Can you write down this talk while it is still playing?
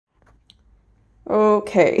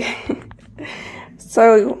Okay,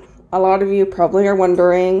 so a lot of you probably are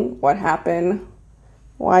wondering what happened.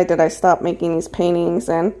 Why did I stop making these paintings?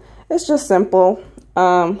 And it's just simple.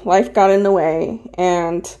 Life got in the way,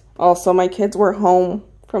 and also my kids were home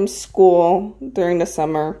from school during the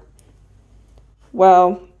summer.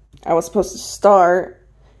 Well, I was supposed to start,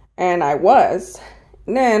 and I was.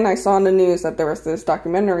 And then I saw in the news that there was this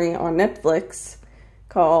documentary on Netflix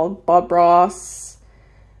called Bob Ross,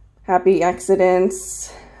 Happy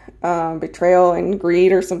Accidents, Betrayal and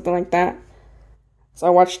Greed, or something like that. So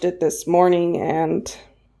I watched it this morning, and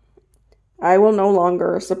I will no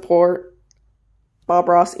longer support Bob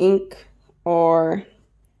Ross Inc. or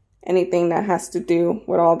anything that has to do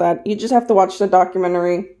with all that. You just have to watch the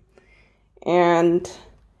documentary. And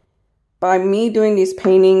by me doing these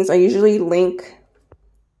paintings, I usually link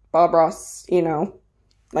Bob Ross,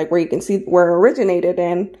 like where you can see where it originated,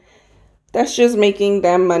 and that's just making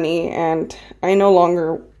them money, and I no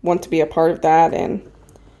longer want to be a part of that. And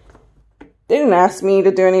they didn't ask me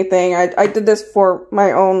to do anything. I did this for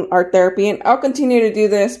my own art therapy, and I'll continue to do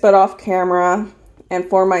this, but off camera and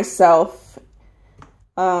for myself.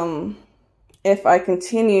 If I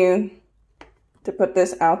continue to put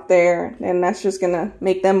this out there, then that's just gonna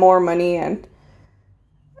make them more money, and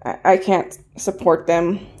I can't support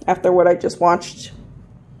them after what I just watched.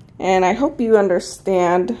 And I hope you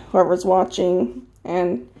understand, whoever's watching,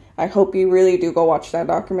 and I hope you really do go watch that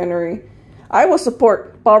documentary. I will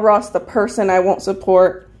support Bob Ross, the person. I won't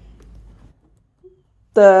support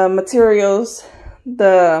the materials,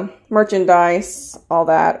 the merchandise, all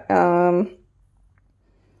that.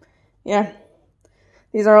 Yeah.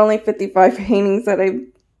 These are only 55 paintings that I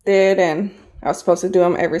did, and I was supposed to do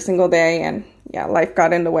them every single day, and yeah, life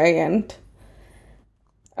got in the way, and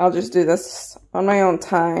I'll just do this on my own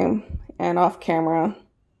time and off camera.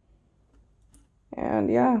 And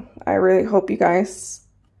yeah, I really hope you guys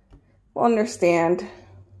will understand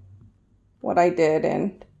what I did,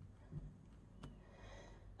 and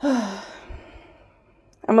I'm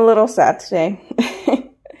a little sad today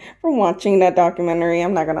from watching that documentary,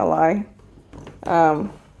 I'm not gonna lie.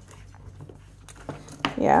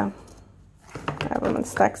 Yeah, I have them in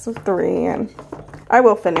stacks of 3, and I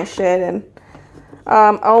will finish it, and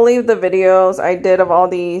I'll leave the videos I did of all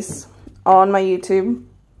these on my YouTube.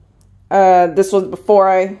 This was before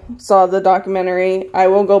I saw the documentary. I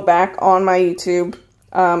will go back on my YouTube,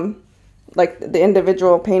 like the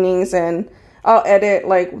individual paintings, and I'll edit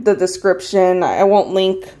like the description. I won't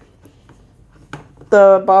link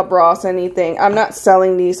the Bob Ross anything. I'm not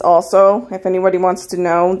selling these also, if anybody wants to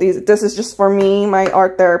know. This is just for me, my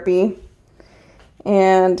art therapy.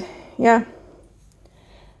 And yeah.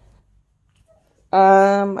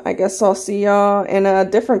 I guess I'll see y'all in a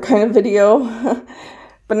different kind of video,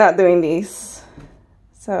 but not doing these.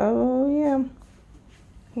 So yeah,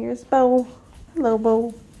 here's Bo. Hello,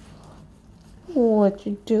 Bo. What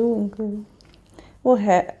you doing, girl?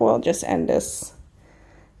 We'll just end this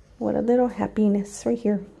with a little happiness right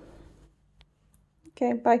here.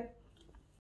 Okay, bye.